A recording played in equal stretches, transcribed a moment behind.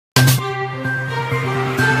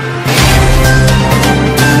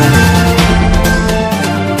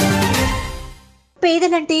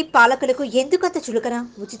పేదలంటే పాలకులకు ఎందుకంత చులకన?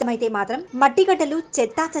 ఉచితమైతే మాత్రం మట్టిగడ్డలు,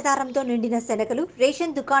 చెత్తా చెదారంతో నిండిన శనగలు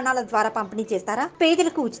రేషన్ దుకాణాల ద్వారా పంపిణీ చేస్తారా?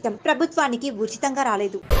 పేదలకు ఉచితం, ప్రభుత్వానికి ఉచితంగా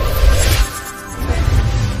రాలేదు.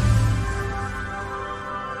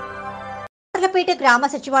 గార్లపేట గ్రామ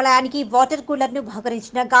సచివాలయానికి వాటర్ కూలర్ ను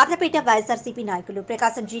బహుకరించిన గార్లపేట వైఎస్ఆర్సీపీ నాయకులు.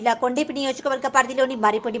 ప్రకాశం జిల్లా కొండేపి నియోజకవర్గ పరిధిలోని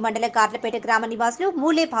మరిపొడి మండల గార్లపేట గ్రామ నివాసులు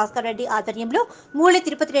మూలే భాస్కర్ రెడ్డి ఆధ్వర్యంలో మూలే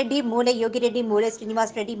తిరుపతి రెడ్డి, మూలే యోగిరెడ్డి, మూలే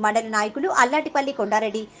శ్రీనివాసరెడ్డి మండల నాయకులు అల్లాటిపల్లి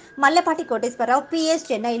కొండారెడ్డి, మల్లపాటి కోటేశ్వరరావు, పిఎస్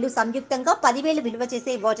చెన్నైలు సంయుక్తంగా 10,000 విలువ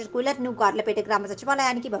చేసే వాటర్ కూలర్ ను గార్లపేట గ్రామ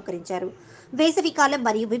సచివాలయానికి బహుకరించారు. వేసవికాలం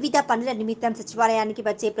మరియు వివిధ పనుల నిమిత్తం సచివాలయానికి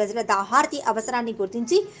వచ్చే ప్రజల దాహార్తి అవసరాన్ని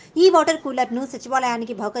గుర్తించి ఈ వాటర్ కూలర్ ను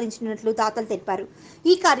సచివాలయానికి బహుకరించినట్లు దాతలు తెలిపారు.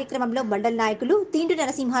 ఈ కార్యక్రమంలో మండల నాయకులు తిండు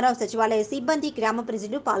నరసింహారావు, సచివాలయ సిబ్బంది, గ్రామ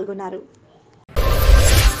ప్రజలు పాల్గొన్నారు.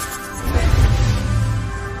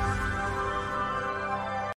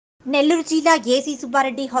 నెల్లూరు జిల్లా ఏసీ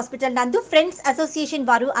సుబ్బారెడ్డి హాస్పిటల్ నందు ఫ్రెండ్స్ అసోసియేషన్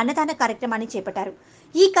వారు అన్నదాన కార్యక్రమాన్ని చేపట్టారు.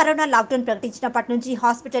 ఈ కరోనా లాక్డౌన్ ప్రకటించినప్పటి నుంచి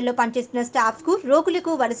హాస్పిటల్లో పనిచేస్తున్న స్టాఫ్ కు,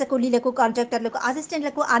 రోగులకు, వలస కూలీలకు, కాంట్రాక్టర్లకు,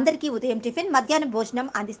 అసిస్టెంట్లకు అందరికీ ఉదయం టిఫిన్, మధ్యాహ్నం భోజనం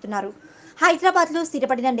అందిస్తున్నారు. హైదరాబాద్ లో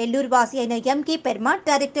స్థిరపడిన నెల్లూరు వాసి అయిన ఎంకే పెర్మా,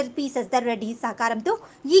 డైరెక్టర్ పి సజ్జర్ రెడ్డి సహకారంతో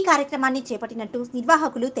ఈ కార్యక్రమాన్ని చేపట్టినట్టు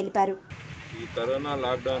నిర్వాహకులు తెలిపారు. ఈ కరోనా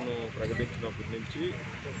లాక్డౌన్ ప్రకటించినప్పటి నుంచి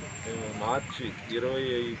మేము మార్చి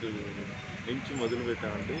 25 నుంచి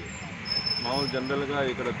మొదలుపెట్టామండి. మామూలు జనరల్గా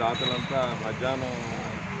ఇక్కడ దాతలంతా మధ్యాహ్నం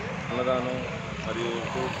అన్నదానం మరియు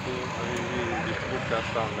ఫ్రూట్స్ అవి ఇవి డిస్ట్రిబ్యూట్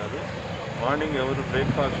చేస్తూ ఉన్నారు. మార్నింగ్ ఎవరు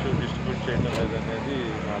బ్రేక్ఫాస్ట్ డిస్ట్రిబ్యూట్ చేయడం లేదనేది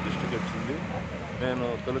మా దృష్టికి వచ్చింది. నేను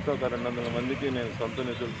తొలుత ఒక 200 మందికి నేను సొంత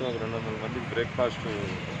నిధులతో 200 మందికి బ్రేక్ఫాస్ట్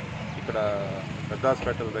ఇక్కడ పెద్ద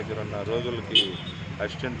హాస్పిటల్ దగ్గర ఉన్న రోగులకి,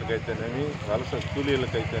 అసిస్టెంట్లకు అయితేనేమి, వలస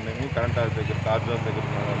కూలీలకు అయితేనేమి, కరెంట్ ఆఫీస్ దగ్గర, కార్జోన్ దగ్గర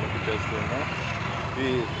ఉన్న వాళ్ళకి చేస్తూ ఉన్నాం. ఈ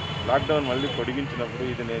లాక్డౌన్ మళ్ళీ పొడిగించినప్పుడు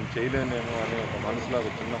ఇది నేను చేయలేనేమో అని ఒక మనసులో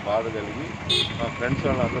ఒక చిన్న బాధ కలిగి మా ఫ్రెండ్స్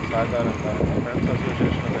వాళ్ళందరూ సహకారం కారణంగా ఫ్రెండ్స్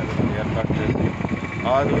అసోసియేషన్ అనేది ఏర్పాటు చేసి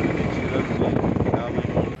ఆ రోజు నుంచి ఈరోజు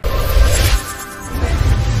 50